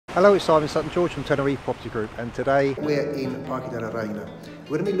Hello, it's Sutton George from Tenerife Property Group, and today we're in Parque de Reina.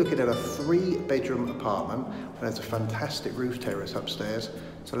 We're going to be looking at a 3-bedroom apartment that has a fantastic roof terrace upstairs.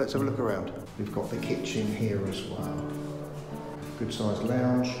 So let's have a look around. We've got the kitchen here as well. Good sized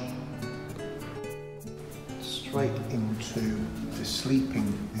lounge. Straight into the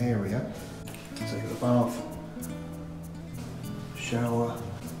sleeping area. So you've got the bath, shower.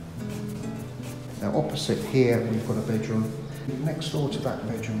 Now opposite here we've got a bedroom. Next door to that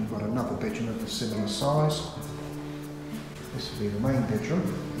bedroom we've got another bedroom of a similar size. This will be the main bedroom.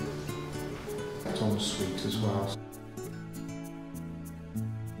 It's en suite as well.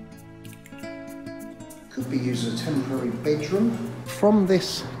 Could be used as a temporary bedroom. From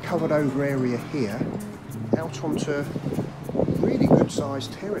this covered over area here, out onto a really good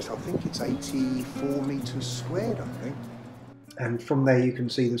sized terrace. I think it's 84 metres squared, I think. And from there you can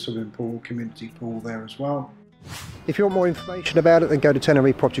see the swimming pool, community pool there as well. If you want more information about it, then go to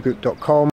tenerifepropertygroup.com.